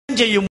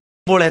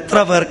ചെയ്യുമ്പോൾ എത്ര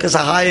പേർക്ക്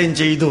സഹായം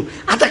ചെയ്തു?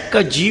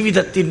 അതൊക്കെ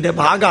ജീവിതത്തിന്റെ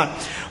ഭാഗമാണ്.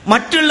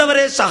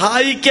 മറ്റുള്ളവരെ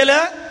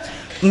സഹായിക്കല്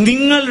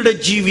നിങ്ങളുടെ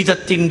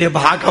ജീവിതത്തിന്റെ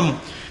ഭാഗം.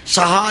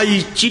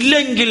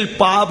 സഹായിച്ചില്ലെങ്കിൽ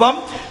പാപം,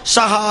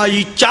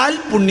 സഹായിച്ചാൽ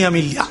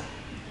പുണ്യമില്ല.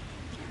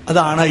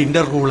 അതാണ്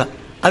അതിന്റെ റൂള്.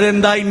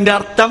 അതെന്താ ഇതിന്റെ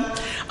അർത്ഥം?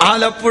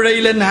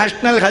 ആലപ്പുഴയിലെ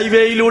നാഷണൽ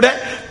ഹൈവേയിലൂടെ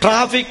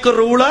ട്രാഫിക്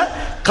റൂള്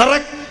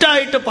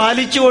കറക്റ്റായിട്ട്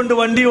പാലിച്ചുകൊണ്ട്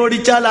വണ്ടി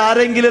ഓടിച്ചാൽ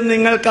ആരെങ്കിലും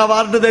നിങ്ങൾക്ക്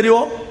അവാർഡ്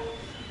തരുമോ?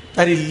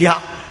 തരില്ല.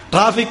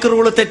 ട്രാഫിക്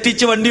റൂള്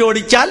തെറ്റിച്ച് വണ്ടി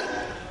ഓടിച്ചാൽ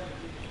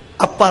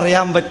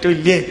അറിയാൻ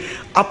പറ്റില്ലേ?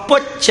 അപ്പൊ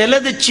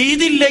ചിലത്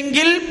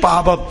ചെയ്തില്ലെങ്കിൽ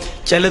പാപം,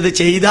 ചിലത്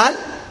ചെയ്താൽ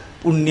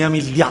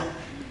പുണ്യമില്ല.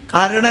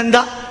 കാരണം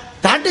എന്താ?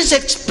 That is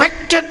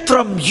expected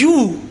from U.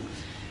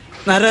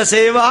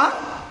 നരസേവ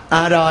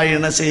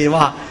Narayana സേവ,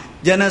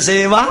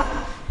 ജനസേവ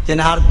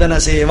ജനാർദ്ദന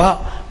സേവ,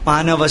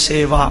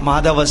 മാനവസേവ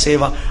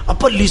മാധവസേവ.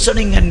 അപ്പൊ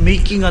listening and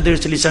making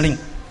others listening.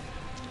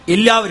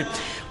 എല്ലാവരും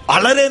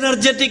വളരെ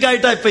എനർജറ്റിക്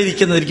ആയിട്ടാണ് ഇപ്പൊ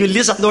ഇരിക്കുന്നത്. എനിക്ക്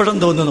വലിയ സന്തോഷം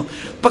തോന്നുന്നു.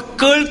 ഇപ്പൊ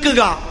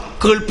കേൾക്കുക,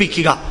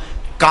 കേൾപ്പിക്കുക,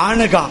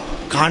 കാണുക,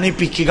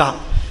 കാണിപ്പിക്കുക.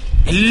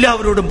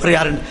 എല്ലാവരോടും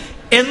പറയാറുണ്ട്,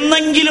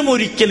 എന്നെങ്കിലും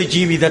ഒരിക്കൽ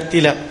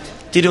ജീവിതത്തില്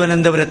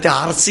തിരുവനന്തപുരത്തെ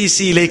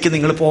RCCയിലേക്ക്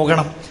നിങ്ങൾ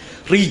പോകണം.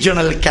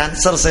 റീജിയണൽ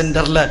ക്യാൻസർ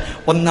സെന്ററിൽ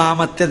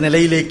 1ാമത്തെ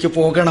നിലയിലേക്ക്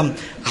പോകണം.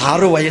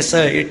 6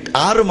 വയസ്സ്,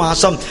 6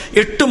 മാസം,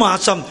 8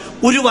 മാസം,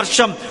 1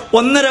 വർഷം,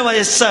 1.5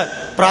 വയസ്സ്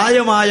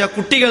പ്രായമായ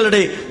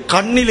കുട്ടികളുടെ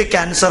കണ്ണിൽ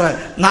ക്യാൻസർ,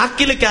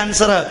 നാക്കിൽ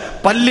ക്യാൻസർ,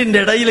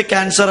 പല്ലിന്റെ ഇടയിൽ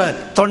ക്യാൻസർ,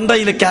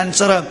 തൊണ്ടയിൽ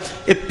ക്യാൻസർ,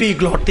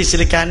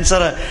 എപ്പിഗ്ലോട്ടിസിൽ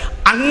ക്യാൻസർ.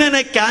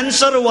 അങ്ങനെ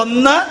ക്യാൻസർ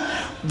വന്ന്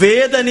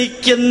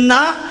വേദനിക്കുന്ന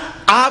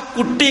ആ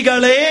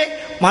കുട്ടികളെ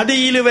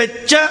മടിയിൽ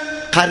വെച്ച്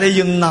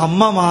കരയുന്ന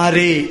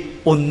അമ്മമാരെ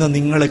ഒന്ന്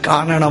നിങ്ങൾ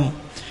കാണണം.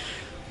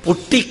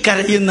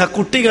 പൊട്ടിക്കരയുന്ന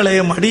കുട്ടികളെ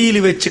മടിയിൽ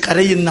വെച്ച്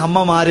കരയുന്ന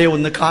അമ്മമാരെ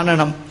ഒന്ന്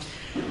കാണണം.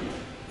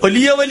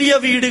 വലിയ വലിയ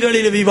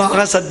വീടുകളിൽ വിവാഹ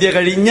സദ്യ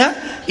കഴിഞ്ഞ്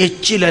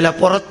എച്ചിലല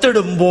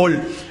പുറത്തിടുമ്പോൾ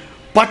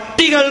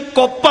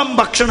പട്ടികൾക്കൊപ്പം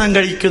ഭക്ഷണം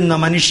കഴിക്കുന്ന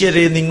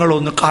മനുഷ്യരെ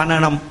നിങ്ങളൊന്ന്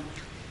കാണണം.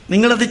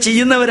 നിങ്ങളത്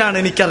ചെയ്യുന്നവരാണ്,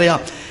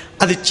 എനിക്കറിയാം.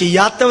 അത്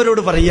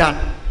ചെയ്യാത്തവരോട് പറയാൻ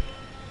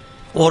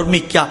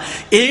ഓർമ്മിക്ക.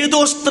 ഏതോ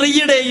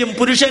സ്ത്രീയുടെയും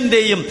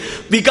പുരുഷന്റെയും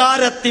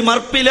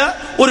വികാരത്തിമർപ്പില്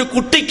ഒരു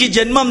കുട്ടിക്ക്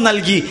ജന്മം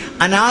നൽകി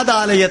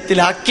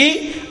അനാഥാലയത്തിലാക്കി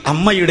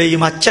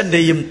അമ്മയുടെയും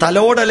അച്ഛന്റെയും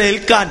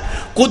തലോടലേൽക്കാൻ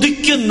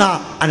കൊതിക്കുന്ന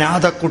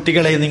അനാഥ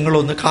കുട്ടികളെ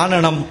നിങ്ങളൊന്ന്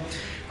കാണണം.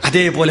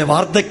 അതേപോലെ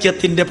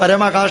വാർദ്ധക്യത്തിന്റെ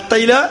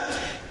പരമകാഷ്ഠയില്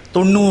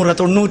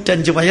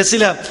 90-95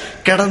 വയസ്സില്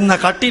കിടന്ന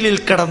കട്ടിലിൽ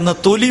കിടന്ന്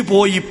തൊലി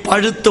പോയി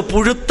പഴുത്ത്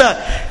പുഴുത്ത്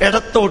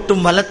ഇടത്തോട്ടും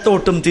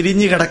വലത്തോട്ടും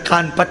തിരിഞ്ഞു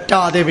കിടക്കാൻ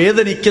പറ്റാതെ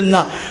വേദനിക്കുന്ന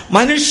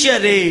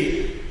മനുഷ്യരെ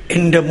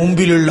എന്റെ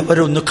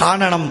മുമ്പിലുള്ളവരൊന്ന്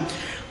കാണണം.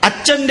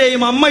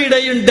 അച്ഛന്റെയും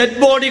അമ്മയുടെയും ഡെഡ്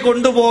ബോഡി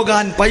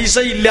കൊണ്ടുപോകാൻ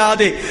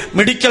പൈസയില്ലാതെ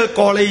മെഡിക്കൽ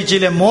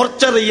കോളേജിലെ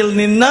മോർച്ചറിയിൽ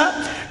നിന്ന്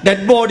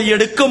ഡെഡ് ബോഡി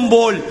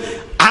എടുക്കുമ്പോൾ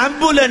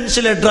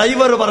ആംബുലൻസിലെ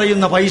ഡ്രൈവർ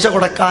പറയുന്ന പൈസ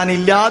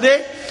കൊടുക്കാനില്ലാതെ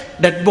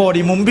ഡെഡ്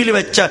ബോഡി മുമ്പിൽ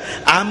വെച്ച്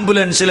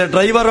ആംബുലൻസിലെ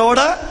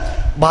ഡ്രൈവറോട്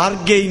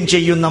ബാർഗെയിൻ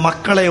ചെയ്യുന്ന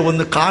മക്കളെ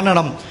ഒന്ന്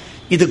കാണണം.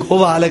 ഇത്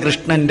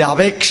ഗോപാലകൃഷ്ണന്റെ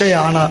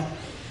അപേക്ഷയാണ്.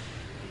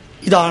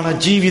 ഇതാണ്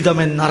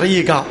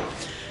ജീവിതമെന്നറിയുക.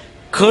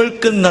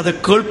 കേൾക്കുന്നത്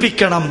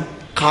കേൾപ്പിക്കണം,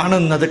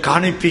 കാണുന്നത്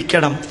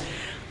കാണിപ്പിക്കണം.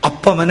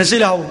 അപ്പ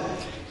മനസ്സിലാവും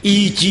ഈ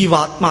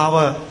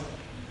ജീവാത്മാവ്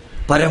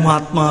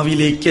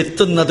പരമാത്മാവിലേക്ക്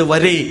എത്തുന്നത്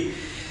വരെ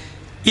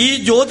ഈ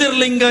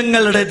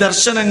ജ്യോതിർലിംഗങ്ങളുടെ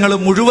ദർശനങ്ങൾ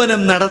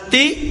മുഴുവനും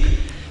നടത്തി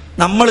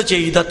നമ്മൾ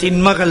ചെയ്ത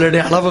തിന്മകളുടെ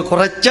അളവ്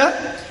കുറച്ച്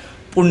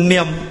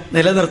പുണ്യം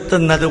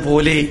നിലനിർത്തുന്നത്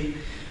പോലെ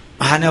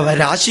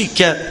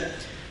മാനവരാശിക്ക്,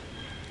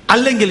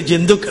 അല്ലെങ്കിൽ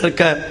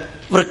ജന്തുക്കൾക്ക്,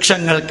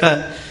 വൃക്ഷങ്ങൾക്ക്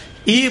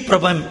ഈ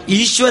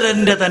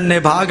ഈശ്വരന്റെ തന്നെ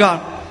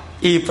ഭാഗമാണ്.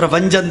 ഈ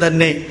പ്രപഞ്ചം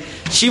തന്നെ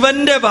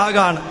ശിവന്റെ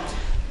ഭാഗമാണ്.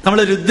 നമ്മൾ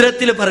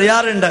രുദ്രത്തിൽ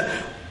പറയാറുണ്ട്,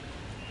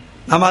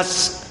 നമ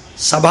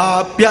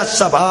സഭാഭ്യ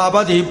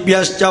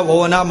സഭാപതിഭ്യശ്ച വോ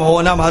നമോ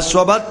നമഃ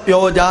സ്വപത്ഭ്യോ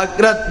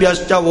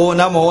ജാഗ്രദ്ഭ്യശ്ച വോ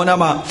നമോ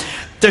നമഃ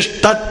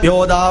തിഷ്ഠദ്ഭ്യോ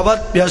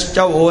ധാവദ്ഭ്യശ്ച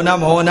വോ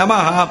നമോ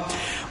നമഃ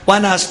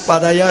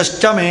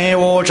വനസ്പതയശ്ച മേ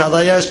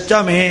ഓഷധയശ്ച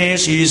മേ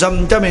ശീസം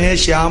ച മേ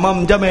ശ്യാമം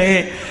ച മേ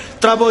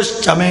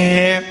ത്രപുശ്ച മേ.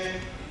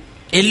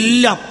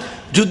 എല്ലാം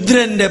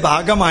രുദ്രന്റെ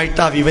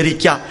ഭാഗമായിട്ടാ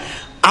വിവരിക്കുക.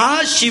 ആ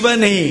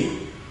ശിവനെ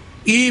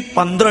ഈ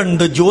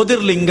 12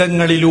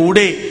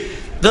 ജ്യോതിർലിംഗങ്ങളിലൂടെ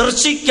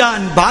ദർശിക്കാൻ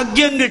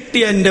ഭാഗ്യം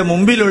കിട്ടിയ എന്റെ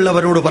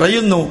മുമ്പിലുള്ളവരോട്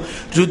പറയുന്നു,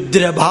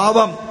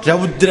 രുദ്രഭാവം,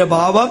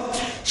 രൗദ്രഭാവം,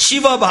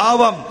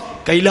 ശിവഭാവം,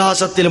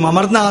 കൈലാസത്തിലും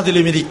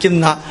അമർനാഥിലും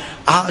ഇരിക്കുന്ന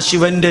ആ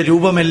ശിവന്റെ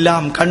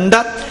രൂപമെല്ലാം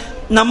കണ്ട്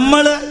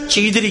നമ്മൾ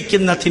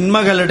ചെയ്തിരിക്കുന്ന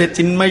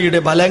തിന്മയുടെ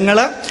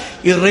ഫലങ്ങള്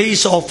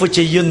ഇറേസ് ഓഫ്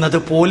ചെയ്യുന്നത്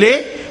പോലെ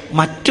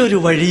മറ്റൊരു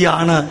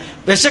വഴിയാണ്.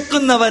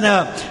 വിശക്കുന്നവന്,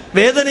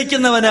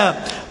 വേദനിക്കുന്നവന്,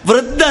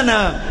 വൃദ്ധന്,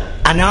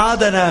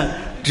 അനാഥന്,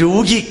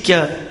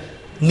 രോഗിക്ക്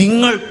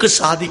നിങ്ങൾക്ക്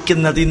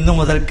സാധിക്കുന്നത് ഇന്നു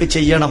മുതൽക്ക്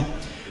ചെയ്യണം.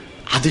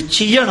 അത്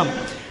ചെയ്യണം.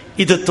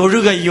 ഇത്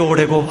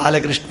തൊഴുകയോടെ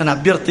ഗോപാലകൃഷ്ണൻ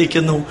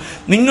അഭ്യർത്ഥിക്കുന്നു.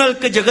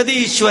 നിങ്ങൾക്ക്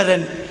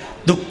ജഗതീശ്വരൻ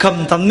ദുഃഖം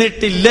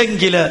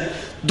തന്നിട്ടില്ലെങ്കിൽ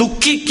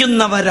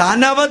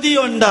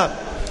ദുഃഖിക്കുന്നവരനവധിയുണ്ട്,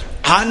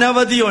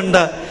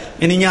 അനവധിയുണ്ട്.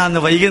 മിനിഞ്ഞാന്ന്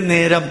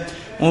വൈകുന്നേരം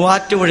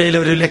മൂവാറ്റുപുഴയിൽ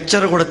ഒരു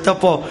ലെക്ചർ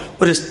കൊടുത്തപ്പോൾ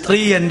ഒരു സ്ത്രീ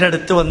എൻ്റെ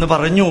അടുത്ത് വന്ന്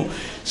പറഞ്ഞു,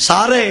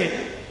 സാറേ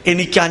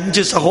എനിക്ക്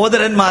 5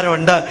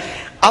 സഹോദരന്മാരുണ്ട്,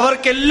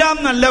 അവർക്കെല്ലാം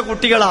നല്ല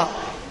കുട്ടികളാ,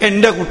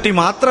 എൻ്റെ കുട്ടി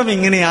മാത്രം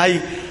ഇങ്ങനെയായി.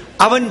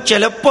 അവൻ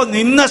ചിലപ്പോ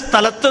നിന്ന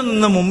സ്ഥലത്ത്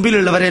നിന്ന്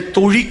മുമ്പിലുള്ളവരെ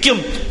തൊഴിക്കും,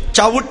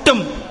 ചവിട്ടും,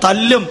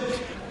 തല്ലും.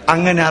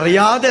 അങ്ങനെ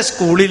അറിയാതെ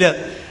സ്കൂളില്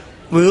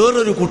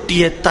വേറൊരു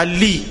കുട്ടിയെ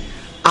തല്ലി.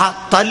 ആ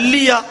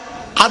തല്ലിയ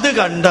അത്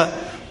കണ്ട്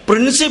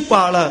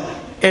പ്രിൻസിപ്പാള്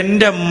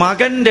എൻ്റെ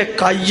മകന്റെ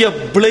കയ്യ്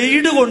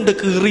ബ്ലേഡ് കൊണ്ട്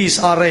കീറി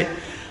സാറേ.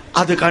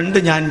 അത് കണ്ട്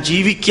ഞാൻ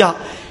ജീവിക്കുക.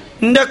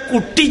 എൻ്റെ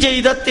കുട്ടി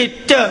ചെയ്ത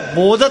തെറ്റ്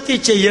ബോധത്തിൽ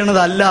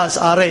ചെയ്യണതല്ല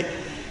സാറേ.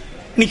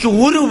 എനിക്ക്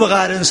ഒരു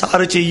ഉപകാരം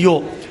സാറ് ചെയ്യോ?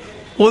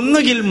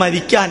 ഒന്നുകിൽ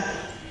മരിക്കാൻ,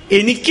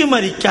 എനിക്ക്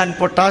മരിക്കാൻ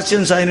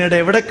പൊട്ടാസ്യം സയനൈഡ്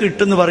എവിടെ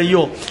കിട്ടുമെന്ന്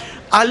പറയോ,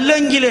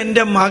 അല്ലെങ്കിൽ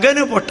എൻ്റെ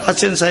മകന്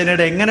പൊട്ടാസ്യം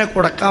സയനൈഡ് എങ്ങനെ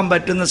കൊടുക്കാൻ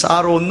പറ്റുന്ന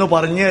സാർ ഒന്ന്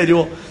പറഞ്ഞു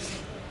തരുമോ?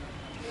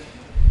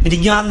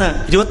 മിനിഞ്ഞാന്ന്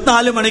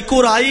 24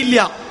 മണിക്കൂറായില്ല,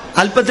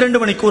 42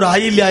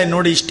 മണിക്കൂറായില്ല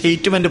എന്നോട് ഈ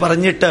സ്റ്റേറ്റ്മെന്റ്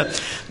പറഞ്ഞിട്ട്.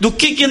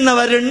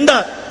 ദുഃഖിക്കുന്നവരുണ്ട്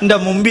എൻ്റെ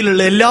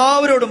മുമ്പിലുള്ള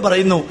എല്ലാവരോടും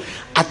പറയുന്നു,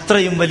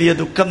 അത്രയും വലിയ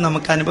ദുഃഖം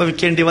നമുക്ക്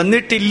അനുഭവിക്കേണ്ടി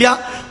വന്നിട്ടില്ല,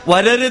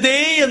 വരരുതേ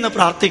എന്ന്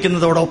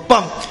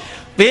പ്രാർത്ഥിക്കുന്നതോടൊപ്പം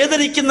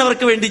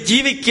വേദനിക്കുന്നവർക്ക് വേണ്ടി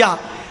ജീവിക്കുക,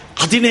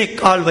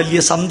 അതിനേക്കാൾ വലിയ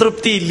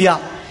സംതൃപ്തിയില്ല.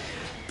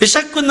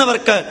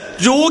 വിശക്കുന്നവർക്ക്,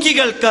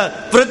 രോഗികൾക്ക്,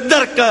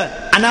 വൃദ്ധർക്ക്,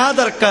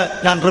 അനാഥർക്ക്,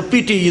 ഞാൻ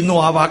റിപ്പീറ്റ് ചെയ്യുന്നു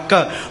ആ വാക്ക്,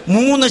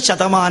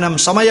 3%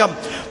 സമയം,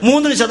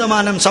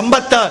 3%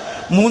 സമ്പത്ത്,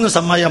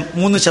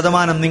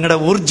 3% നിങ്ങളുടെ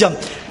ഊർജം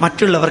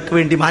മറ്റുള്ളവർക്ക്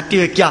വേണ്ടി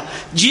മാറ്റിവെക്കുക.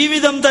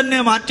 ജീവിതം തന്നെ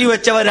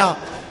മാറ്റിവെച്ചവരാ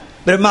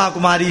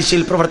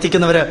ബ്രഹ്മകുമാരീശിൽ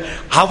പ്രവർത്തിക്കുന്നവര്.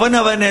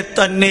 അവനവനെ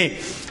തന്നെ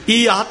ഈ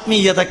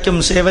ആത്മീയതയ്ക്കും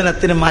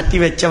സേവനത്തിനും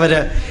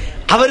മാറ്റിവെച്ചവര്.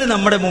 അവര്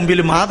നമ്മുടെ മുമ്പിൽ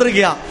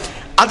മാതൃകയാ.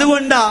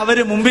 അതുകൊണ്ട്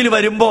അവര് മുമ്പിൽ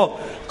വരുമ്പോ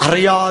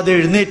അറിയാതെ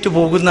എഴുന്നേറ്റ്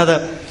പോകുന്നത്,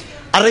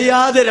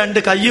 അറിയാതെ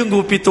 2 കയ്യും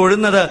കൂപ്പി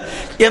തൊഴുന്നത്.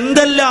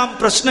 എന്തെല്ലാം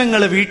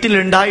പ്രശ്നങ്ങൾ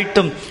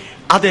വീട്ടിലുണ്ടായിട്ടും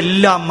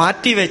അതെല്ലാം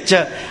മാറ്റിവെച്ച്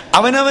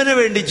അവനവന്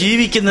വേണ്ടി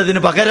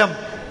ജീവിക്കുന്നതിന് പകരം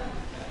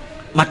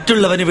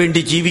മറ്റുള്ളവന്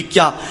വേണ്ടി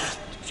ജീവിക്കുക.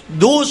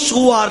 Those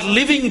who are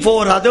living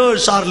for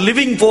others are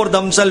living for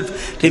themselves.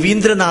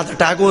 Ravindranath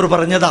Tagore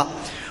പറഞ്ഞതാ.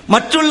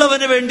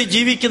 മറ്റുള്ളവന് വേണ്ടി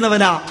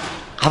ജീവിക്കുന്നവനാ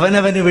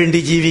അവനവന്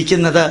വേണ്ടി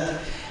ജീവിക്കുന്നത്.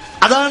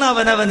 അതാണ്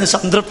അവനവന്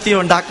സംതൃപ്തി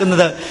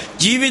ഉണ്ടാക്കുന്നത്.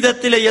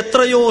 ജീവിതത്തിലെ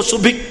എത്രയോ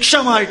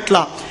സുഭിക്ഷമായിട്ടുള്ള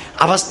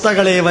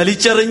അവസ്ഥകളെ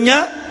വലിച്ചെറിഞ്ഞ്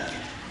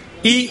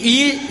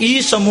ഈ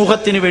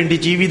സമൂഹത്തിന് വേണ്ടി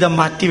ജീവിതം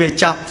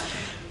മാറ്റിവെച്ച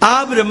ആ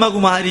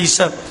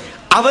ബ്രഹ്മകുമാരീസ്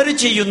അവര്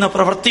ചെയ്യുന്ന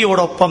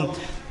പ്രവൃത്തിയോടൊപ്പം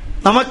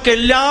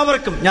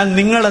നമുക്കെല്ലാവർക്കും, ഞാൻ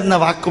നിങ്ങളെന്ന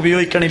വാക്ക്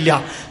ഉപയോഗിക്കണില്ല,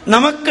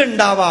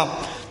 നമുക്കുണ്ടാവാം.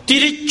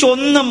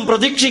 തിരിച്ചൊന്നും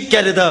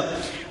പ്രതീക്ഷിക്കരുത്.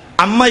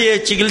 അമ്മയെ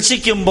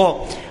ചികിത്സിക്കുമ്പോ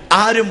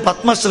ആരും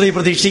പത്മശ്രീ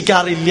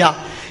പ്രതീക്ഷിക്കാറില്ല.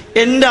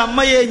 എൻ്റെ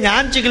അമ്മയെ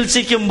ഞാൻ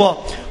ചികിത്സിക്കുമ്പോ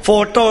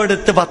ഫോട്ടോ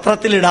എടുത്ത്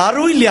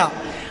പത്രത്തിലിടാറുമില്ല.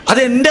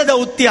 അതെന്റെ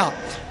ദൗത്യ.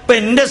 ഇപ്പൊ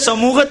എൻ്റെ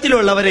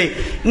സമൂഹത്തിലുള്ളവരെ,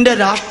 എൻ്റെ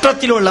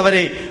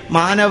രാഷ്ട്രത്തിലുള്ളവരെ,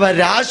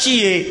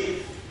 മാനവരാശിയെ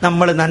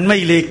നമ്മൾ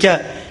നന്മയിലേക്ക്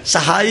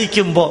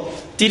സഹായിക്കുമ്പോൾ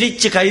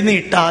തിരിച്ച്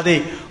കൈനീട്ടാതെ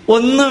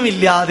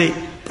ഒന്നുമില്ലാതെ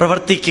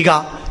പ്രവർത്തിക്കുക.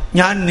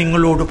 ഞാൻ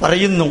നിങ്ങളോട്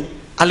പറയുന്നു,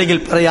 അല്ലെങ്കിൽ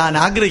പറയാൻ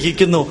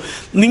ആഗ്രഹിക്കുന്നു,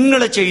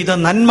 നിങ്ങൾ ചെയ്ത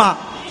നന്മ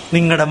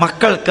നിങ്ങളുടെ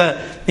മക്കൾക്ക്,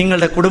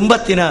 നിങ്ങളുടെ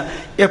കുടുംബത്തിന്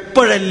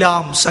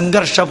എപ്പോഴെല്ലാം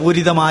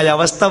സംഘർഷപൂരിതമായ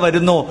അവസ്ഥ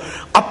വരുന്നോ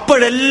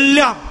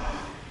അപ്പോഴെല്ലാം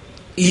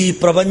ഈ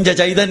പ്രപഞ്ച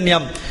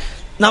ചൈതന്യം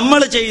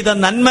നമ്മൾ ചെയ്ത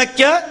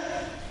നന്മയ്ക്ക്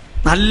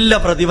നല്ല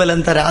പ്രതിഫലം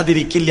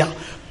തരാതിരിക്കില്ല.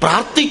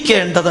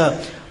 പ്രാർത്ഥിക്കേണ്ടത്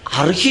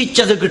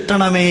അർഹിച്ചത്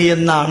കിട്ടണമേ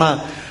എന്നാണ്.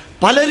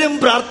 പലരും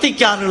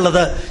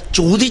പ്രാർത്ഥിക്കാറുള്ളത്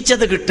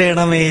ചോദിച്ചത്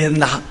കിട്ടണമേ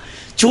എന്നാ.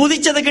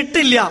 ചോദിച്ചത്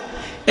കിട്ടില്ല.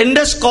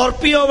 എൻ്റെ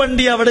സ്കോർപിയോ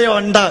വണ്ടി അവിടെ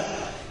ഉണ്ട്.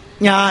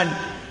 ഞാൻ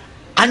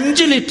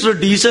 5 ലിറ്റർ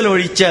ഡീസൽ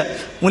ഒഴിച്ച്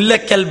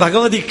മുല്ലക്കൽ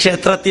ഭഗവതി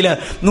ക്ഷേത്രത്തില്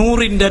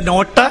 100ന്റെ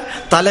നോട്ട്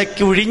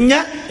തലയ്ക്കൊഴിഞ്ഞ്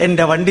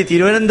എൻ്റെ വണ്ടി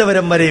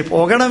തിരുവനന്തപുരം വരെ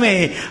പോകണമേ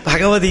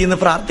ഭഗവതി എന്ന്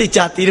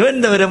പ്രാർത്ഥിച്ചാ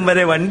തിരുവനന്തപുരം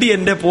വരെ വണ്ടി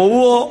എൻ്റെ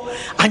പോവുമോ?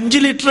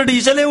 5 ലിറ്റർ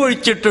ഡീസലേ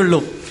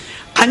ഒഴിച്ചിട്ടുള്ളൂ.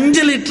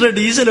 5 ലിറ്റർ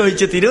ഡീസൽ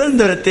ഒഴിച്ച്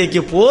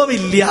തിരുവനന്തപുരത്തേക്ക്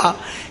പോവില്ല.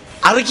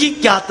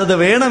 അർഹിക്കാത്തത്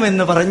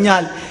വേണമെന്ന്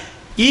പറഞ്ഞാൽ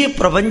ഈ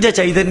പ്രപഞ്ച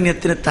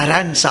ചൈതന്യത്തിന്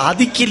തരാൻ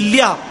സാധിക്കില്ല.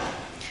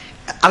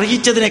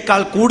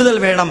 അർഹിച്ചതിനേക്കാൾ കൂടുതൽ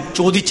വേണം,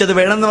 ചോദിച്ചത്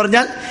വേണമെന്ന്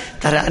പറഞ്ഞാൽ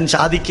തരാൻ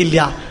സാധിക്കില്ല.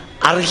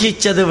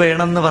 അർഹിച്ചത്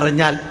വേണമെന്ന്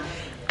പറഞ്ഞാൽ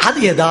അത്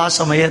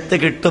യഥാസമയത്ത്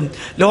കിട്ടും.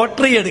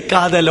 ലോട്ടറി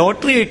എടുക്കാതെ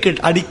ലോട്ടറി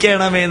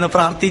അടിക്കണമെന്ന്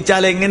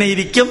പ്രാർത്ഥിച്ചാൽ എങ്ങനെ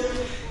ഇരിക്കും?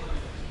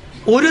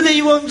 ഒരു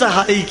ദൈവവും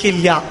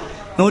സഹായിക്കില്ല.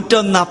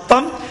 101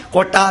 അപ്പം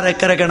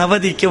കൊട്ടാരക്കര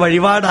ഗണപതിക്ക്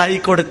വഴിപാടായി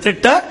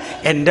കൊടുത്തിട്ട്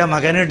എൻ്റെ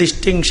മകന്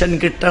ഡിസ്റ്റിങ്ഷൻ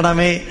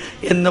കിട്ടണമേ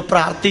എന്ന്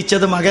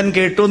പ്രാർത്ഥിച്ചത് മകൻ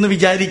കേട്ടു എന്ന്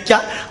വിചാരിക്കുക.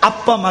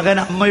 അപ്പ മകൻ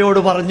അമ്മയോട്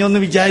പറഞ്ഞു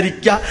എന്ന്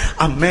വിചാരിക്കുക.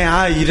 അമ്മ ആ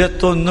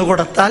 101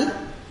 കൊടുത്താൽ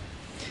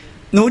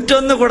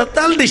 101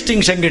 കൊടുത്താൽ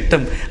ഡിസ്റ്റിങ്ഷൻ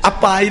കിട്ടും.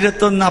 അപ്പൊ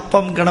 101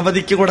 അപ്പം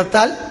ഗണപതിക്ക്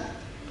കൊടുത്താൽ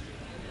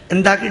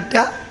എന്താ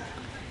കിട്ടുക?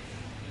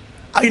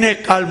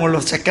 അതിനേക്കാൾ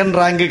മുകളിൽ 2nd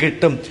റാങ്ക്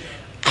കിട്ടും.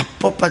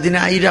 അപ്പൊ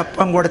 10,000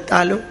 അപ്പം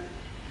കൊടുത്താലോ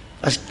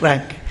 1st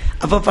റാങ്ക്.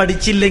 അപ്പൊ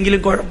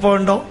പഠിച്ചില്ലെങ്കിലും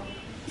കുഴപ്പമുണ്ടോ?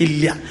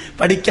 ഇല്ല.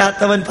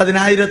 പഠിക്കാത്തവൻ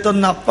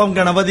 10,001 അപ്പം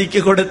ഗണപതിക്ക്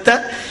കൊടുത്ത്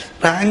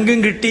റാങ്കും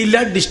കിട്ടിയില്ല,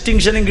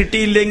 ഡിസ്റ്റിങ്ഷനും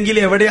കിട്ടിയില്ലെങ്കിൽ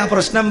എവിടെയാ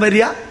പ്രശ്നം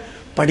വരിക?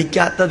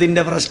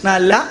 പഠിക്കാത്തതിന്റെ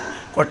പ്രശ്നമല്ല,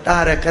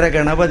 കൊട്ടാരക്കര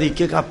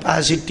ഗണപതിക്ക്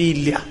കപ്പാസിറ്റി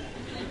ഇല്ല.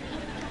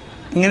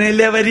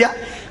 ഇങ്ങനെയല്ലേ വരിക?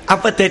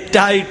 അപ്പൊ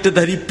തെറ്റായിട്ട്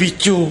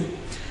ധരിപ്പിച്ചു.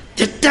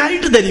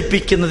 തെറ്റായിട്ട്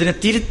ധരിപ്പിക്കുന്നതിനെ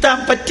തിരുത്താൻ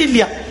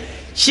പറ്റില്ല.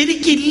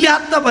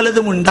 ശരിക്കില്ലാത്ത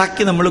പലതും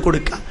ഉണ്ടാക്കി നമ്മൾ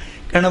കൊടുക്കാം.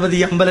 ഗണപതി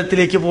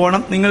അമ്പലത്തിലേക്ക്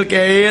പോകണം, നിങ്ങൾക്ക്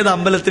ഏത്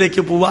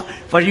അമ്പലത്തിലേക്ക് പോവാ,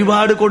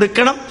 വഴിപാട്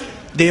കൊടുക്കണം.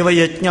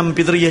 ദേവയജ്ഞം,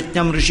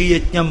 പിതൃയജ്ഞം,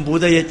 ഋഷിയജ്ഞം,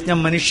 ഭൂതയജ്ഞം,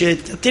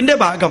 മനുഷ്യയജ്ഞത്തിന്റെ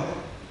ഭാഗം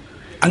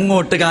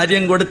അങ്ങോട്ട്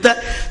കാര്യം കൊടുത്ത്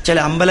ചില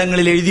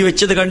അമ്പലങ്ങളിൽ എഴുതി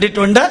വെച്ചത്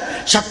കണ്ടിട്ടുണ്ട്.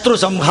 ശത്രു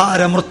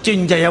സംഹാര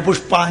മൃത്യുഞ്ജയ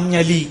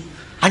പുഷ്പാഞ്ജലി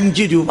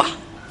 5 രൂപ.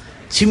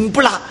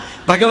 സിമ്പിളാ.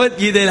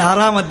 ഭഗവത്ഗീതയിൽ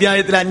 6-ാം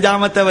അധ്യായത്തിൽ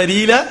 5-ാമത്തെ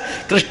വരിയില്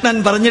കൃഷ്ണൻ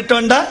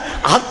പറഞ്ഞിട്ടുണ്ട്,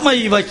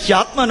 ആത്മൈവ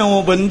ഹ്യാത്മനോ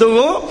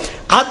ബന്ധുവോ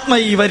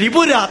ആത്മൈവ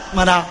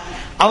റിപുരാത്മന.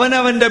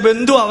 അവനവന്റെ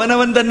ബന്ധു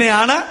അവനവൻ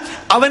തന്നെയാണ്,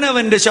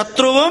 അവനവന്റെ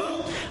ശത്രുവും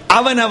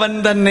അവനവൻ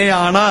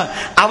തന്നെയാണ്.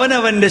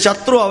 അവനവന്റെ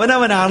ശത്രു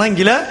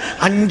അവനവനാണെങ്കിൽ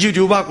 5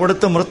 രൂപ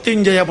കൊടുത്ത്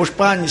മൃത്യുഞ്ജയ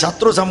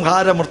ശത്രു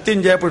സംഹാര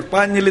മൃത്യുഞ്ജയ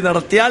പുഷ്പാഞ്ജലി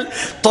നടത്തിയാൽ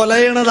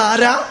തൊലയണത്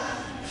ആരാ?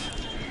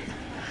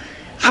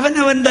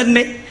 അവനവൻ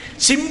തന്നെ.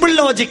 സിമ്പിൾ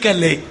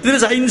ലോജിക്കല്ലേ? ഇതിന്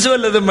സയൻസ്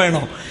വല്ലതും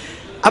വേണോ?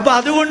 അപ്പൊ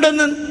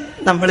അതുകൊണ്ടൊന്ന്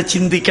നമ്മൾ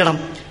ചിന്തിക്കണം.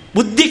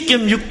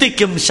 ബുദ്ധിക്കും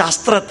യുക്തിക്കും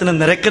ശാസ്ത്രത്തിനും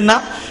നിരക്കുന്ന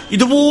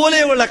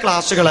ഇതുപോലെയുള്ള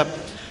ക്ലാസ്സുകള്,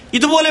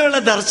 ഇതുപോലെയുള്ള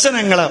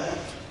ദർശനങ്ങള്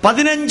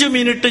 15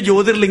 മിനിറ്റ്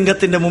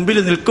ജ്യോതിർലിംഗത്തിന്റെ മുമ്പിൽ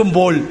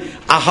നിൽക്കുമ്പോൾ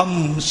അഹം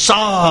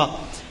സാ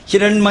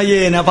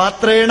ഹിരൺമയേന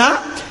പാത്രേണ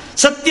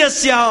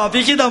സത്യസ്യ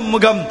വിഹിതം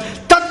മുഖം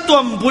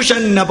തത്വം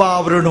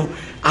പുഷന്നപാവൃണു.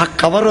 ആ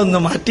കവറൊന്ന്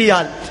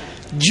മാറ്റിയാൽ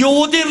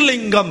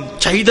ജ്യോതിർലിംഗം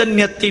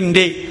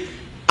ചൈതന്യത്തിന്റെ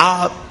ആ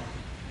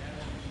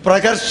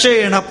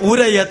പ്രകർഷേണ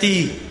പൂരയതി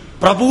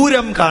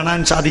പ്രപൂരം കാണാൻ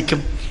സാധിക്കും.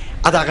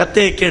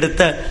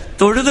 അതകത്തേക്കെടുത്ത്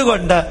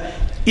തൊഴുതുകൊണ്ട്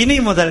ഇനി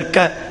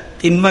മുതൽക്ക്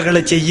തിന്മകൾ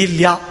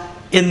ചെയ്യില്ല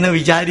എന്ന്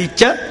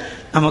വിചാരിച്ച്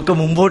നമുക്ക്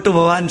മുമ്പോട്ട്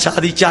പോകാൻ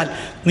സാധിച്ചാൽ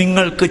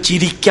നിങ്ങൾക്ക്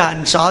ചിരിക്കാൻ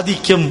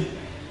സാധിക്കും.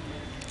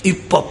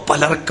 ഇപ്പൊ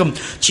പലർക്കും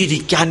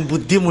ചിരിക്കാൻ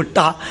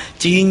ബുദ്ധിമുട്ടാ.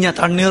 ചീഞ്ഞ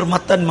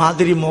തണ്ണീർമത്തൻ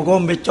മാതിരി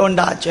മുഖവും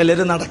വെച്ചോണ്ടാ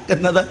ചിലര്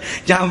നടക്കുന്നത്.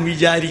 ഞാൻ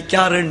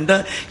വിചാരിക്കാറുണ്ട്,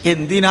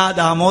 എന്തിനാ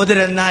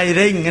ദാമോദരൻ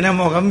നായരെ ഇങ്ങനെ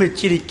മുഖം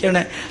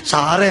വെച്ചിരിക്കണേ?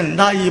 സാറ്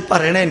എന്താ ഈ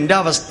പറയണേ? എൻ്റെ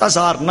അവസ്ഥ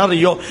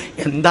സാറിനറിയോ?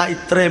 എന്താ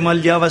ഇത്രയും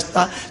വലിയ അവസ്ഥ?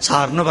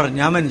 സാറിന്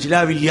പറഞ്ഞാൽ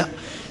മനസ്സിലാവില്ല.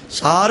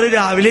 സാറ്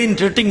രാവിലെ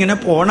ഇട്ടിട്ട് ഇങ്ങനെ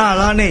പോണ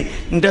ആളാണേ.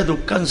 എൻ്റെ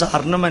ദുഃഖം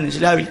സാറിന്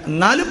മനസ്സിലാവില്ല.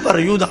 എന്നാലും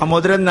പറയൂ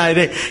ദാമോദരൻ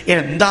നായരെ,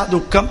 എന്താ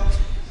ദുഃഖം?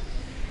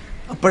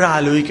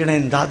 അപ്പോഴാലോചിക്കണേ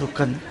എന്താ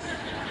ദുഃഖം,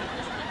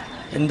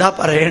 എന്താ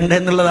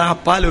പറയണ്ടെന്നുള്ളതാണ്.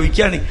 അപ്പം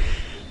ആലോചിക്കുകയാണ്.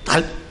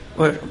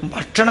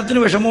 ഭക്ഷണത്തിന്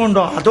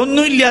വിഷമമുണ്ടോ?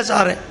 അതൊന്നുമില്ല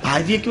സാറേ.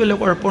 ഭാര്യയ്ക്ക് വല്ല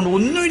കുഴപ്പമുണ്ടോ?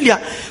 ഒന്നുമില്ല.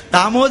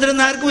 ദാമോദരൻ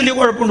നായർക്ക് വലിയ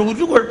കുഴപ്പമുണ്ടോ?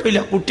 ഒരു കുഴപ്പമില്ല.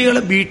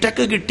 കുട്ടികളെ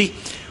ബിടെക് കിട്ടി,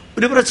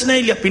 ഒരു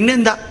പ്രശ്നമില്ല.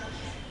 പിന്നെന്താ?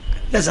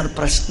 ഇല്ല സാർ,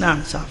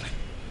 പ്രശ്നമാണ് സാറേ,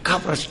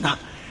 പ്രശ്ന.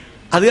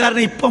 അത്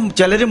കാരണം ഇപ്പം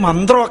ചിലർ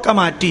മന്ത്രമൊക്കെ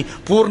മാറ്റി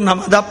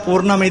പൂർണ്ണമത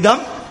പൂർണ്ണമിതം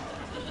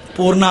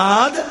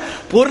പൂർണ്ണാത്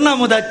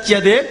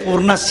പൂർണ്ണമുദച്യതേ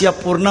പൂർണ്ണസ്യ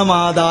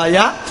പൂർണ്ണമാദായ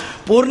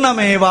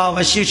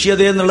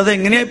പൂർണ്ണമേവാവശിഷ്യതേ എന്നുള്ളത്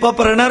എങ്ങനെയാ ഇപ്പൊ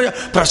പറയണ?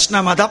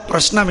 പ്രശ്നമത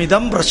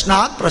പ്രശ്നമിതം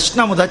പ്രശ്നാത്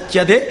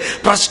പ്രശ്നമുദച്യതേ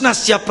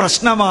പ്രശ്നസ്യ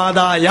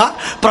പ്രശ്നമാദായ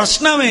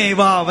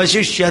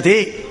പ്രശ്നമേവാവശിഷ്യതേ.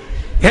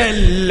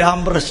 എല്ലാം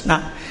പ്രശ്ന.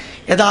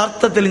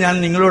 യഥാർത്ഥത്തിൽ ഞാൻ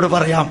നിങ്ങളോട്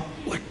പറയാം,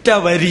 ഒറ്റ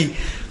വരി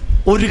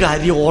ഒരു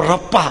കാര്യം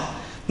ഉറപ്പാ,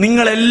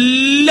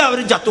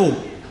 നിങ്ങളെല്ലാവരും ചത്തുപോകും.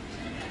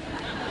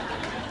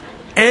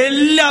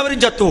 എല്ലാവരും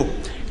ചത്തുപോകും.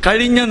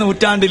 കഴിഞ്ഞ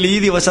നൂറ്റാണ്ടിൽ ഈ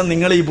ദിവസം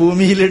നിങ്ങൾ ഈ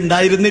ഭൂമിയിൽ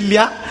ഉണ്ടായിരുന്നില്ല.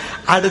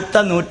 അടുത്ത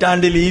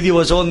നൂറ്റാണ്ടിൽ ഈ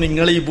ദിവസവും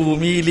നിങ്ങൾ ഈ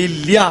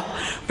ഭൂമിയിലില്ല.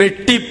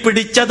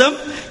 വെട്ടിപ്പിടിച്ചതും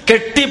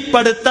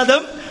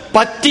കെട്ടിപ്പടുത്തതും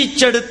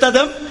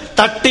പറ്റിച്ചെടുത്തതും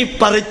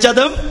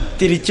തട്ടിപ്പറിച്ചതും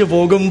തിരിച്ചു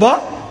പോകുമ്പോ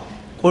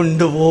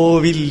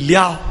കൊണ്ടുപോവില്ല.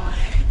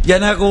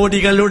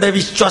 ജനകോടികളുടെ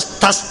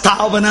വിശ്വസ്ത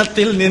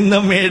സ്ഥാപനത്തിൽ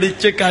നിന്ന്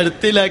മേടിച്ച്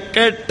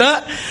കഴുത്തിലൊക്കെ ഇട്ട്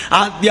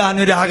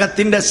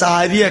ആദ്യാനുരാഗത്തിന്റെ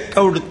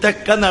സാരിയൊക്കെ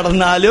ഉടുത്തൊക്കെ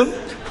നടന്നാലും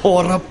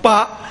ഉറപ്പാ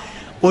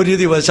ഒരു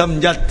ദിവസം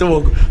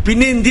ചത്തുപോകും.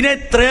 പിന്നെ എന്തിനാ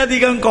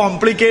ഇത്രയധികം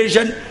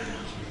കോംപ്ലിക്കേഷൻ?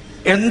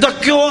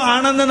 എന്തൊക്കെയോ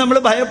ആണെന്ന് നമ്മൾ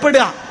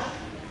ഭയപ്പെടുക.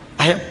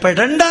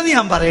 ഭയപ്പെടണ്ടെന്ന്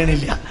ഞാൻ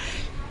പറയണില്ല.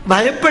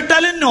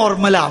 ഭയപ്പെട്ടാലും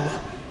നോർമലാവും,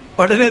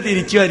 ഉടനെ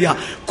തിരിച്ചു വരിക.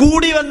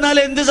 കൂടി വന്നാൽ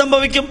എന്ത്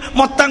സംഭവിക്കും?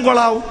 മൊത്തം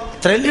കൊളാവും.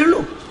 അത്രയല്ലേ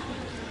ഉള്ളൂ.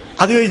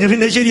 അത് കഴിഞ്ഞ്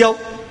പിന്നെ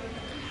ശരിയാവും.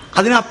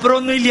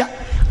 അതിനപ്പുറമൊന്നുമില്ല.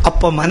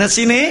 അപ്പൊ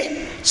മനസ്സിനെ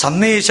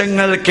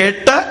സന്ദേശങ്ങൾ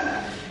കേട്ട്,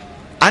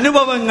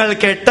 അനുഭവങ്ങൾ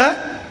കേട്ട്,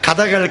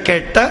 കഥകൾ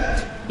കേട്ട്,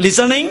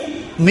 listening,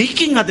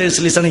 making others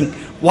listening,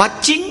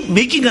 watching,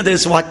 making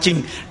others watching,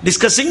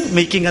 discussing,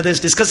 making others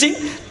discussing,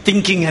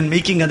 thinking and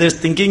making others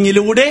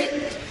thinking ിലൂടെ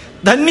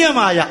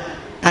ധന്യമായ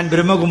ഞാൻ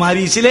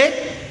ബ്രഹ്മകുമാരീസിലെ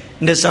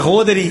എൻ്റെ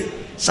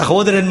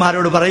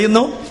സഹോദരന്മാരോട്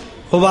പറയുന്നു,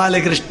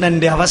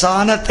 ഗോപാലകൃഷ്ണന്റെ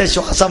അവസാനത്തെ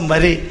ശ്വാസം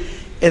വരെ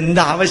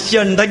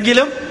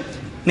എന്താവശ്യമുണ്ടെങ്കിലും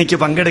എനിക്ക്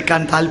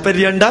പങ്കെടുക്കാൻ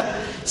താല്പര്യമുണ്ട്,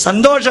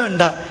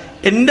 സന്തോഷമുണ്ട്.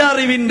 എൻ്റെ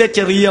അറിവിൻ്റെ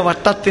ചെറിയ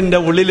വട്ടത്തിൻ്റെ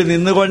ഉള്ളിൽ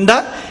നിന്നുകൊണ്ട്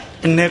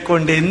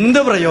എന്നെക്കൊണ്ട് എന്ത്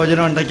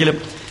പ്രയോജനം ഉണ്ടെങ്കിലും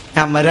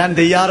ഞാൻ വരാൻ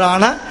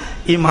തയ്യാറാണ്.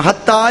 ഈ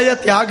മഹത്തായ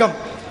ത്യാഗം,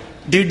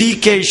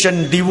 dedication,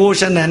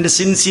 devotion and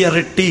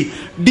sincerity,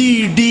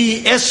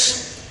 DDS,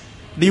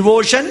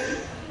 devotion,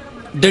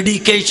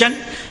 dedication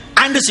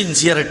and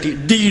sincerity,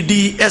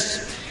 DDS,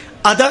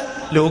 അത്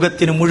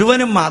ലോകത്തിന്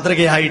മുഴുവനും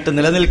മാതൃകയായിട്ട്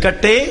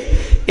നിലനിൽക്കട്ടെ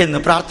എന്ന്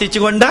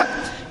പ്രാർത്ഥിച്ചുകൊണ്ട്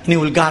ഇനി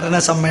ഉദ്ഘാടന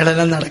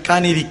സമ്മേളനം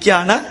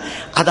നടക്കാനിരിക്കുകയാണ്.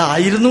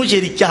 അതായിരുന്നു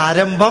ശരിക്കും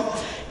ആരംഭം.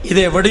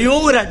 ഇതെവിടെയോ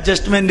ഒരു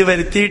അഡ്ജസ്റ്റ്മെന്റ്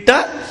വരുത്തിയിട്ട്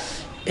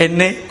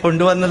എന്നെ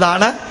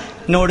കൊണ്ടുവന്നതാണ്.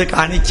 എന്നോട്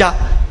കാണിച്ച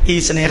ഈ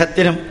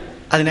സ്നേഹത്തിനും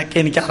അതിനൊക്കെ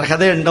എനിക്ക്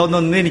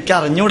അർഹതയുണ്ടോയെന്നൊന്നും എനിക്ക്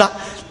അറിഞ്ഞൂടാ.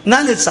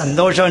 എന്നാലും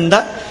സന്തോഷമുണ്ട്.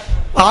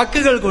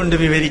 വാക്കുകൾ കൊണ്ട്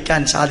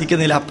വിവരിക്കാൻ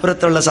സാധിക്കുന്നില്ല,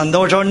 അപ്പുറത്തുള്ള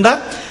സന്തോഷമുണ്ട്.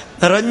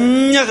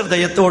 നിറഞ്ഞ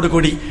ഹൃദയത്തോടു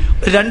കൂടി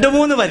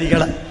 2-3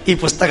 വരികൾ ഈ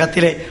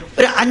പുസ്തകത്തിലെ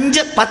ഒരു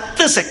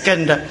 5-10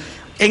 സെക്കൻഡ്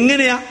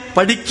എങ്ങനെയാ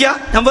പഠിക്കുക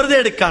ഞാൻ വെറുതെ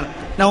എടുക്കാണ്.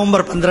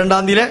 November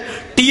 12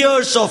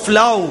 tears of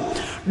love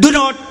do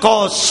not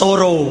cos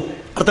sorrow.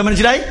 അർത്ഥം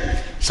മനസ്സിലായി?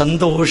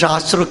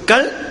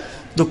 സന്തോഷാശ്രുക്കൾ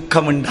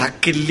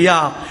ദുഃഖമുണ്ടാക്കില്ല.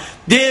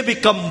 ദേ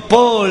ബിക്കം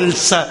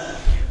പേൾസ്.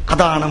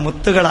 അതാണ്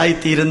മുത്തുകളായി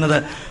തീരുന്നത്.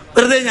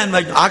 വെറുതെ ഞാൻ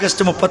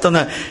August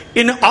 31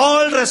 in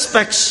all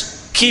respects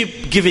keep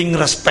giving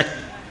respect.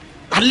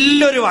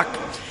 നല്ലൊരു വാക്ക്.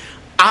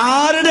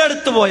 ആരുടെ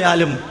അടുത്ത്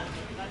പോയാലും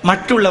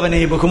മറ്റുള്ളവനെ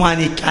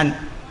ബഹുമാനിക്കാൻ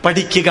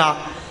പഠിക്കുക.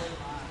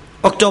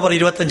 October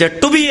 25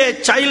 to B A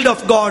child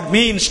of God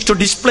means to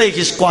display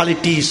his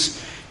qualities.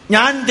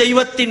 ഞാൻ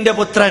ദൈവത്തിന്റെ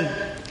പുത്രൻ.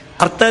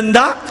 അർത്ഥം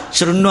എന്താ?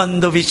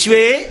 ശൃണ്വന്തു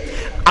വിശ്വേ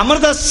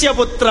അമൃതസ്യ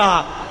പുത്ര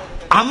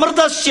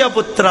അമൃതസ്യ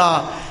പുത്ര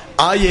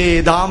ആയേ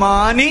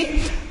ധാമാനി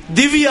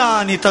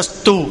ദിവ്യാനി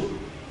തസ്തു.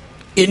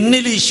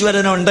 എന്നിൽ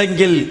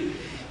ഈശ്വരനുണ്ടെങ്കിൽ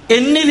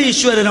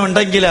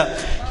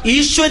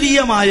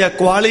ഈശ്വരീയമായ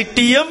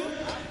ക്വാളിറ്റിയും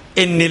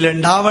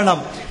എന്നിലുണ്ടാവണം.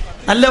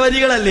 നല്ല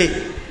വരികളല്ലേ?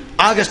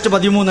 August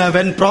 13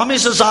 when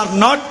promises are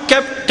not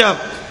kept,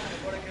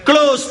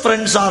 close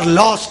friends are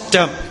lost.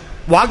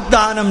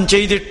 വാഗ്ദാനം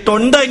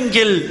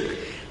ചെയ്തിട്ടുണ്ടെങ്കിൽ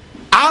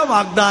ആ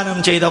വാഗ്ദാനം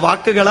ചെയ്ത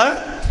വാക്കുകള്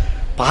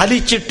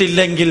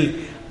പാലിച്ചിട്ടില്ലെങ്കിൽ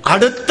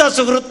അടുത്ത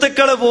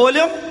സുഹൃത്തുക്കള്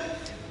പോലും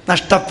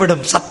നഷ്ടപ്പെടും.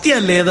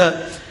 സത്യമല്ലേ ഇത്?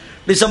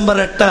 December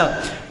 8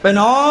 when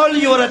all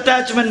your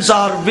attachments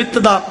are with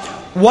the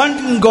one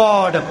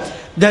God,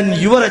 then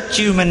your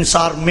achievements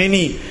are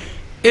many.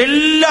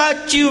 എല്ലാ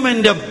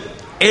അച്ചീവ്മെന്റും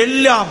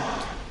എല്ലാം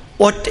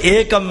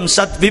ഏകം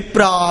സത്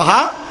വിപ്രാഹ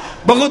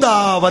ബഹുദാ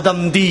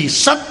വദന്തി.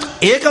 സത്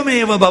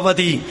ഏകമേവ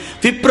ഭവതി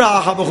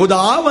വിപ്രാഹ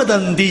ബഹുദാ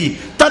വദന്തി.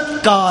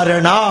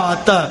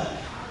 തത്കാരണാത്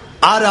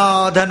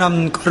ആരാധനം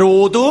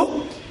കരോതു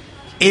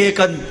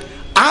ഏകൻ.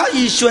 ആ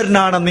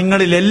ഈശ്വരനാണ്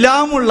നിങ്ങളിൽ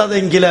എല്ലാം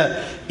ഉള്ളതെങ്കിൽ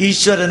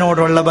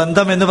ഈശ്വരനോടുള്ള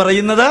ബന്ധം എന്ന്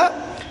പറയുന്നത്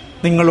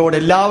നിങ്ങളോട്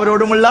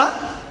എല്ലാവരോടുമുള്ള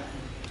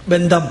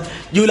ബന്ധം.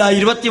 July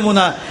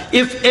 23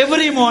 if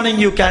every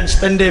morning you can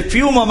spend A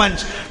few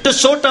moments to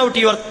sort out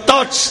your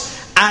thoughts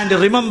and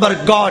remember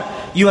God,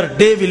 your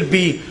day will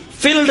be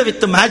filled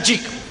with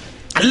magic.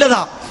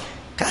 അല്ലതാ,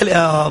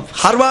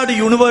 Harvard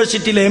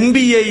യൂണിവേഴ്സിറ്റിയിലെ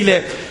MBAയിലെ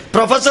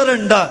പ്രൊഫസർ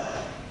ഉണ്ട്,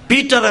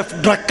 പീറ്റർ എഫ്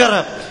ഡ്രക്കർ.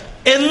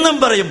 എന്നും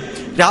പറയും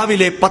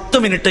രാവിലെ 10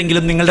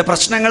 മിനിറ്റെങ്കിലും നിങ്ങളുടെ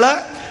പ്രശ്നങ്ങള്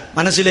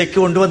മനസ്സിലേക്ക്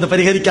കൊണ്ടുവന്ന്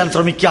പരിഹരിക്കാൻ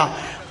ശ്രമിക്കുക.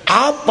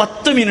 ആ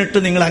 10 മിനിറ്റ്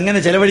നിങ്ങൾ അങ്ങനെ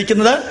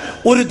ചെലവഴിക്കുന്നത്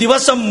ഒരു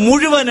ദിവസം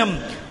മുഴുവനും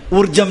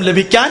ഊർജം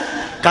ലഭിക്കാൻ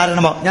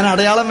കാരണമാവും. ഞാൻ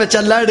അടയാളം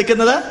വെച്ചല്ല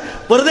എടുക്കുന്നത്,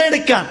 വെറുതെ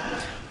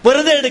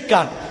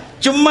എടുക്കാൻ,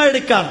 ചുമ്മാ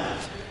എടുക്കാൻ.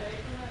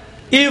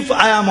 If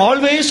I am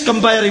always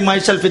comparing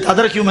myself with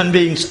other human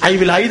beings, I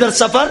will either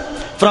suffer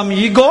from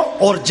ego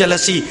or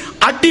jealousy.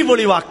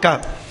 അടിപൊളി വാക്ക്.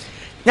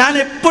 ഞാൻ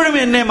എപ്പോഴും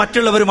എന്നെ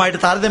മറ്റുള്ളവരുമായിട്ട്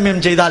താരതമ്യം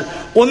ചെയ്താൽ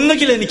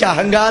ഒന്നുകിൽ എനിക്ക്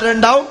അഹങ്കാരം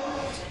ഉണ്ടാവും,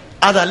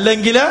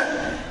 അതല്ലെങ്കിൽ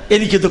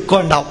എനിക്ക് ദുഃഖം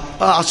ഉണ്ടാവും,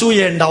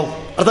 അസൂയ ഉണ്ടാവും.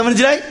 അർത്ഥം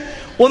മനസ്സിലായി?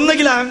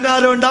 ഒന്നുകിൽ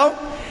അഹങ്കാരം ഉണ്ടാവും.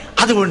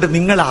 അതുകൊണ്ട്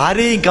നിങ്ങൾ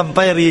ആരെയും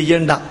കമ്പയർ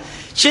ചെയ്യണ്ട.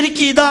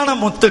 ശരിക്കും ഇതാണ്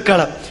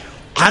മുത്തുക്കള്.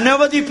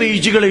 അനവധി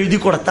പേജുകൾ എഴുതി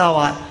കൊടുത്താൽ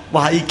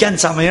വായിക്കാൻ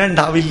സമയം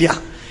ഉണ്ടാവില്ല.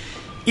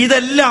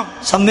 ഇതെല്ലാം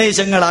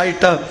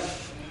സന്ദേശങ്ങളായിട്ട്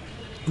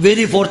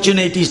very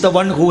ഫോർച്യുനേറ്റ് is the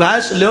one who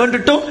has learned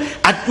to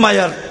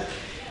admire.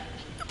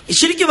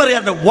 ശരിക്കും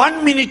പറയാറുണ്ട് 1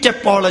 minute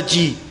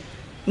അപ്പോളജി.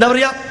 എന്താ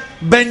പറയാ,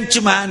 ബെഞ്ച്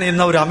മാൻ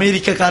എന്ന ഒരു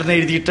അമേരിക്കക്കാരനെ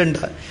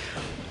എഴുതിയിട്ടുണ്ട്.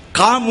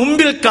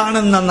 മുമ്പിൽ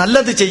കാണുന്ന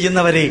നല്ലത്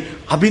ചെയ്യുന്നവരെ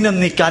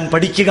അഭിനന്ദിക്കാൻ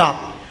പഠിക്കുക.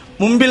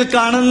 മുമ്പിൽ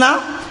കാണുന്ന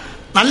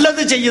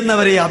നല്ലത്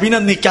ചെയ്യുന്നവരെ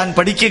അഭിനന്ദിക്കാൻ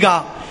പഠിക്കുക.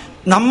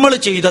 നമ്മൾ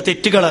ചെയ്ത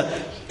തെറ്റുകള്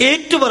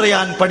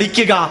ഏറ്റുപറയാൻ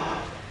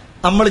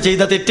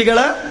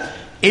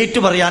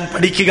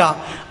പഠിക്കുക.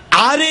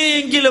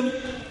 ആരെയെങ്കിലും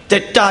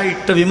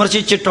തെറ്റായിട്ട്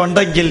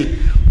വിമർശിച്ചിട്ടുണ്ടെങ്കിൽ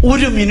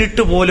 1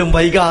 മിനിറ്റ് പോലും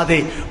വൈകാതെ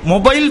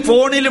മൊബൈൽ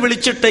ഫോണിൽ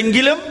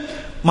വിളിച്ചിട്ടെങ്കിലും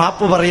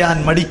മാപ്പ് പറയാൻ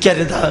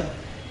മടിക്കരുത്.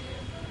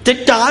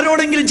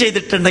 തെറ്റാരോടെങ്കിലും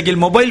ചെയ്തിട്ടുണ്ടെങ്കിൽ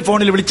മൊബൈൽ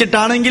ഫോണിൽ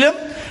വിളിച്ചിട്ടാണെങ്കിലും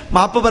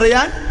മാപ്പ്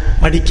പറയാൻ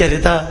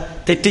മടിക്കരുത്.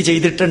 തെറ്റ്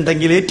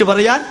ചെയ്തിട്ടുണ്ടെങ്കിൽ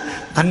ഏറ്റുപറയാൻ,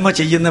 നന്മ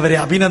ചെയ്യുന്നവരെ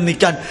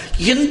അഭിനന്ദിക്കാൻ.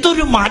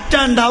 എന്തൊരു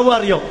മാറ്റം ഉണ്ടാവുക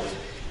അറിയോ?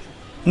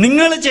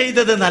 നിങ്ങൾ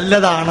ചെയ്തത്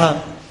നല്ലതാണ്,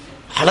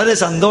 വളരെ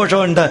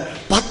സന്തോഷമുണ്ട്.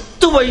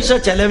 10 പൈസ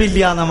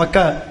ചെലവില്ല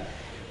നമുക്ക്.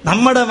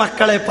 നമ്മുടെ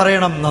മക്കളെ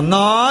പറയണം,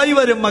 നന്നായി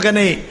വരും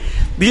മകനെ,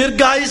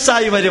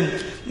 ദീർഘായുസായി വരും,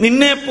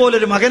 നിന്നെ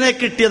പോലൊരു മകനെ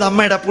കിട്ടിയത്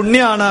അമ്മയുടെ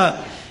പുണ്യാണ്.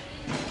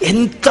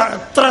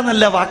 എത്ര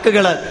നല്ല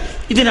വാക്കുകള്.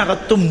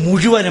 ഇതിനകത്ത്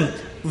മുഴുവനും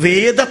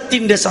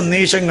വേദത്തിന്റെ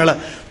സന്ദേശങ്ങള്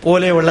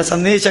പോലെയുള്ള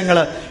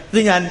സന്ദേശങ്ങള്. ഇത്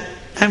ഞാൻ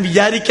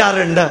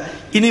വിചാരിക്കാറുണ്ട്,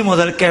 ഇനി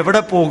മുതൽക്ക്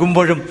എവിടെ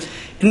പോകുമ്പോഴും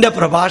എൻ്റെ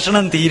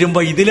പ്രഭാഷണം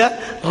തീരുമ്പോൾ ഇതില്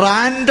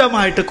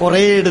റാൻഡമായിട്ട്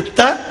കുറേ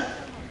എടുത്ത്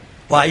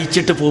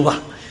വായിച്ചിട്ട് പോവാ.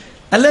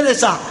 നല്ല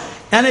രസാ.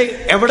 ഞാൻ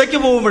എവിടേക്ക്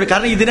പോകുമ്പോഴും,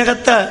 കാരണം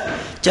ഇതിനകത്ത്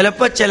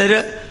ചിലപ്പോൾ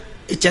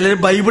ചിലർ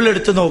ബൈബിൾ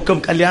എടുത്ത് നോക്കും,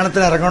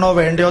 കല്യാണത്തിന് ഇറങ്ങണോ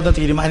വേണ്ടയോ എന്ന്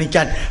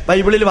തീരുമാനിക്കാൻ.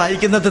 ബൈബിളിൽ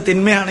വായിക്കുന്നത്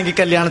തിന്മയാണെങ്കിൽ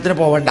കല്യാണത്തിന്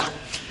പോവണ്ട,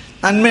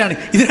 നന്മയാണ്.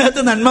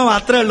 ഇതിനകത്ത് നന്മ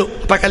മാത്രമേ ഉള്ളൂ,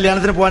 അപ്പൊ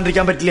കല്യാണത്തിന്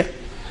പോകാണ്ടിരിക്കാൻ പറ്റില്ല.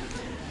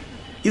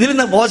 ഇതിൽ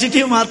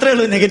പോസിറ്റീവ് മാത്രമേ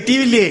ഉള്ളൂ,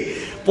 നെഗറ്റീവ് ഇല്ലേ?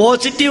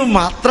 പോസിറ്റീവ്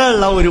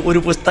മാത്രമുള്ള ഒരു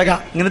പുസ്തകം.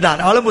 ഇങ്ങനെ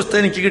ധാരാളം പുസ്തകം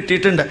എനിക്ക്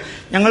കിട്ടിയിട്ടുണ്ട്.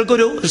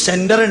 ഞങ്ങൾക്കൊരു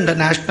സെന്റർ ഉണ്ട്,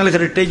 നാഷണൽ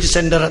ഹെറിറ്റേജ്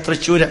സെന്റർ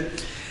തൃശ്ശൂര്.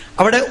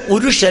 അവിടെ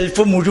ഒരു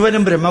ഷെൽഫ്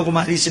മുഴുവനും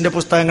ബ്രഹ്മകുമാരീസിന്റെ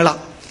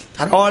പുസ്തകങ്ങളാണ്.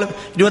 ധാരാളം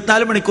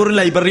 24 മണിക്കൂർ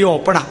ലൈബ്രറി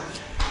ഓപ്പണാണ്.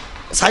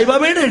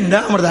 സായിബാബയുടെ ഉണ്ട്,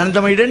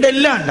 അമൃതാനന്ദമയുടെ ഉണ്ട്,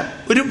 എല്ലാം ഉണ്ട്.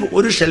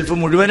 ഒരു ഷെൽഫ്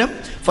മുഴുവനും,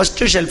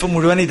 ഫസ്റ്റ് ഷെൽഫ്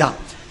മുഴുവൻ ഇതാ.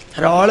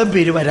 ധാരാളം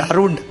പേര്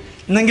വരാറുമുണ്ട്.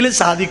 എന്നെങ്കിലും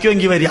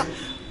സാധിക്കുമെങ്കിൽ വരിക,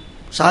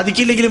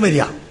 സാധിക്കില്ലെങ്കിലും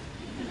വരിക.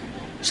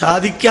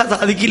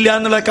 സാധിക്കില്ല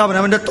എന്നുള്ളതൊക്കെ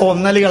അവനവൻ്റെ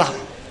തോന്നലുകളാണ്.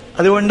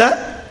 അതുകൊണ്ട്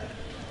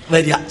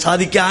വരിക.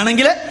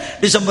 സാധിക്കുകയാണെങ്കിൽ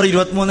ഡിസംബർ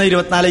 23,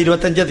 24,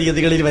 25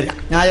 തീയതികളിൽ വരിക.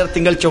 ഞായർ,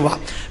 തിങ്കൾ, ചൊവ്വ.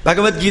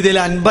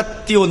 ഭഗവത്ഗീതയിലെ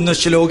 51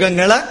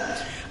 ശ്ലോകങ്ങൾ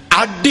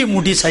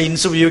അടിമുടി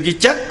സയൻസ്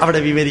ഉപയോഗിച്ച് അവിടെ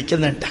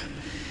വിവരിക്കുന്നുണ്ട്.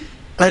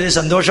 വളരെ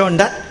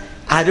സന്തോഷമുണ്ട്.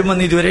 ആരും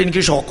വന്ന് ഇതുവരെ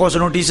എനിക്ക് ഷോക്കോസ്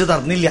നോട്ടീസ്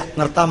തന്നില്ല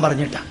നിർത്താൻ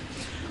പറഞ്ഞിട്ട്.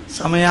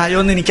 സമയമായോ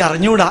എന്ന് എനിക്ക്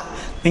അറിഞ്ഞുകൂടാ.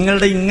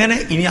 നിങ്ങളുടെ ഇങ്ങനെ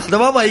ഇനി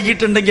അഥവാ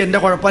വൈകിട്ടുണ്ടെങ്കിൽ എൻ്റെ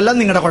കുഴപ്പമല്ല,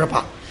 നിങ്ങളുടെ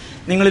കുഴപ്പമാണ്.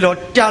 നിങ്ങളിൽ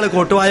ഒറ്റ ആൾ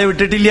കോട്ടുവായ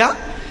വിട്ടിട്ടില്ല,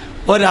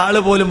 ഒരാൾ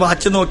പോലും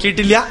വാച്ച്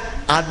നോക്കിയിട്ടില്ല.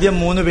 ആദ്യം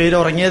 3 പേര്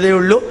ഉറങ്ങിയതേ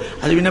ഉള്ളൂ.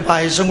 അത് പിന്നെ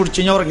പായസം കുടിച്ചു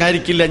കഴിഞ്ഞാൽ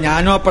ഉറങ്ങാതിരിക്കില്ല.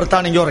 ഞാനും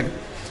അപ്പുറത്താണെങ്കിൽ ഉറങ്ങും.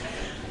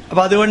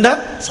 അപ്പം അതുകൊണ്ട്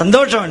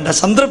സന്തോഷമുണ്ട്,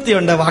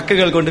 സംതൃപ്തിയുണ്ട്.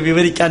 വാക്കുകൾ കൊണ്ട്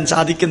വിവരിക്കാൻ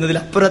സാധിക്കുന്നതിൽ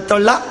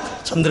അപ്പുറത്തുള്ള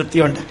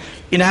സംതൃപ്തിയുണ്ട്.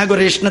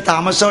 ഇനാഗുറേഷന്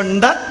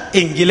താമസമുണ്ട്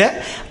എങ്കിൽ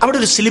അവിടെ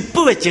ഒരു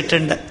സ്ലിപ്പ്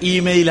വെച്ചിട്ടുണ്ട്.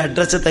 ഇമെയിൽ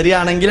അഡ്രസ്സ്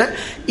തരികയാണെങ്കിൽ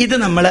ഇത്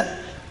നമ്മൾ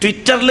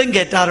ട്വിറ്ററിലും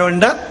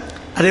കയറ്റാറുണ്ട്.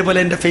 അതേപോലെ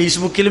എൻ്റെ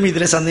ഫേസ്ബുക്കിലും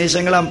ഇതിലെ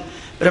സന്ദേശങ്ങളും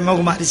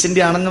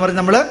ബ്രഹ്മകുമാരിസിൻ്റെ ആണെന്ന് പറഞ്ഞ്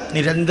നമ്മൾ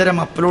നിരന്തരം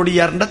അപ്ലോഡ്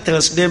ചെയ്യാറുണ്ട്.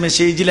 തേഴ്സ്ഡേ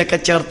മെസ്സേജിലൊക്കെ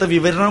ചേർത്ത്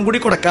വിവരണം കൂടി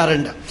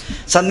കൊടുക്കാറുണ്ട്.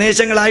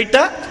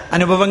 സന്ദേശങ്ങളായിട്ട്,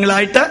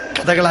 അനുഭവങ്ങളായിട്ട്,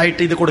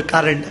 കഥകളായിട്ട് ഇത്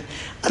കൊടുക്കാറുണ്ട്.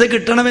 അത്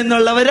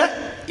കിട്ടണമെന്നുള്ളവർ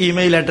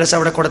ഇമെയിൽ അഡ്രസ്സ്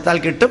അവിടെ കൊടുത്താൽ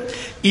കിട്ടും.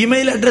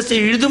 ഇമെയിൽ അഡ്രസ്സ്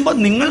എഴുതുമ്പോൾ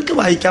നിങ്ങൾക്ക്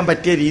വായിക്കാൻ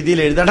പറ്റിയ രീതിയിൽ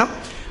എഴുതണം.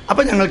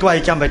 അപ്പം ഞങ്ങൾക്ക്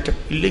വായിക്കാൻ പറ്റും.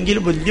 ഇല്ലെങ്കിൽ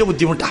വലിയ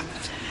ബുദ്ധിമുട്ടാണ്.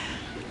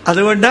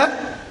 അതുകൊണ്ട്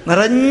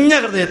നിറഞ്ഞ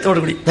ഹൃദയത്തോടു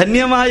കൂടി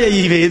ധന്യമായ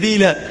ഈ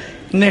വേദിയിൽ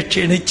എന്നെ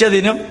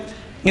ക്ഷണിച്ചതിനും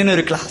ഇങ്ങനെ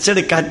ഒരു ക്ലാസ്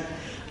എടുക്കാൻ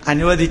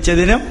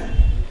അനുവദിച്ചതിനും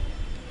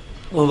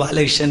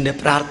ബാലകൃഷ്ണന്റെ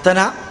പ്രാർത്ഥന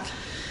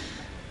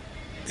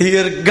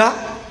ദീർഘ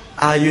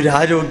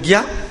ആയുരാരോഗ്യ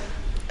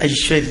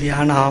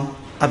ഐശ്വര്യാണാം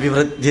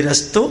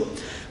അഭിവൃദ്ധിരസ്തു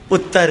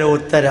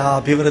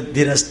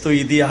ഉത്തരോത്തരാഭിവൃദ്ധിരസ്തു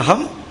ഇതി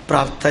അഹം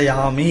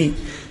പ്രാർത്ഥയാമി.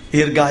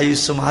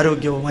 ദീർഘായുസ്സും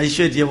ആരോഗ്യവും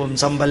ഐശ്വര്യവും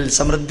സമ്പൽ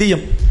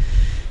സമൃദ്ധിയും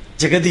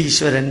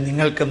ജഗതീശ്വരൻ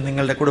നിങ്ങൾക്കും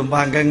നിങ്ങളുടെ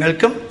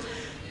കുടുംബാംഗങ്ങൾക്കും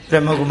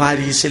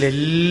ബ്രഹ്മകുമാരീസിലെ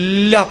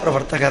എല്ലാ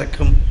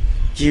പ്രവർത്തകർക്കും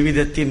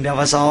ജീവിതത്തിൻ്റെ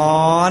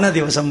അവസാന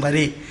ദിവസം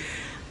വരെ,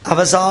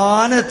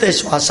 അവസാനത്തെ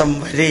ശ്വാസം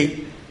വരെ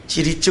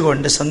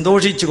ചിരിച്ചുകൊണ്ട്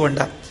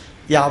സന്തോഷിച്ചുകൊണ്ട്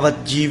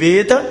യാവത്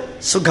ജീവേത്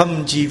സുഖം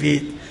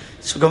ജീവേത്,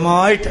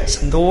 സുഖമായിട്ട്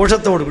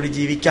സന്തോഷത്തോടു കൂടി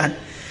ജീവിക്കാൻ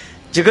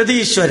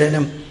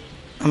ജഗതീശ്വരനും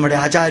നമ്മുടെ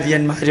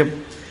ആചാര്യന്മാരും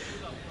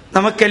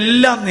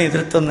നമുക്കെല്ലാം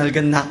നേതൃത്വം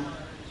നൽകുന്ന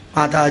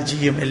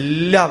മാതാജിയും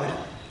എല്ലാവരും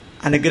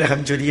അനുഗ്രഹം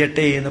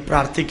ചൊരിയട്ടെ എന്ന്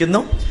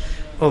പ്രാർത്ഥിക്കുന്നു.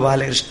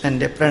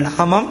 ബാലകൃഷ്ണന്റെ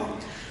പ്രണാമം,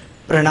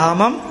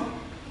 പ്രണാമം,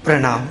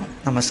 പ്രണാമം.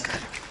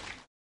 നമസ്കാരം.